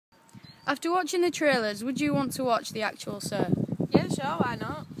After watching the trailers, would you want to watch the actual soap? Yeah, sure, why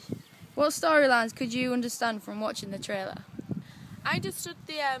not? What storylines could you understand from watching the trailer? I understood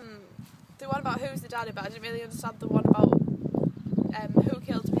the one about who's the daddy, but I didn't really understand the one about who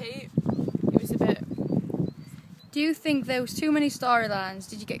killed Pete. It was a bit... Do you think there was too many storylines?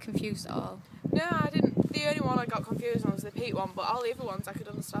 Did you get confused at all? No, I didn't. The only one I got confused on was the Pete one, but all the other ones I could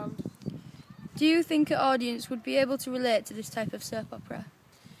understand. Do you think an audience would be able to relate to this type of soap opera?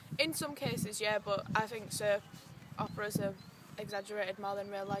 In some cases, yeah, but I think soap operas are exaggerated more than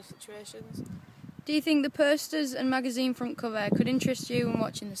real life situations. Do you think the posters and magazine front cover could interest you in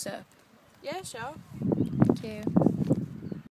watching the soap? Yeah, sure. Thank you.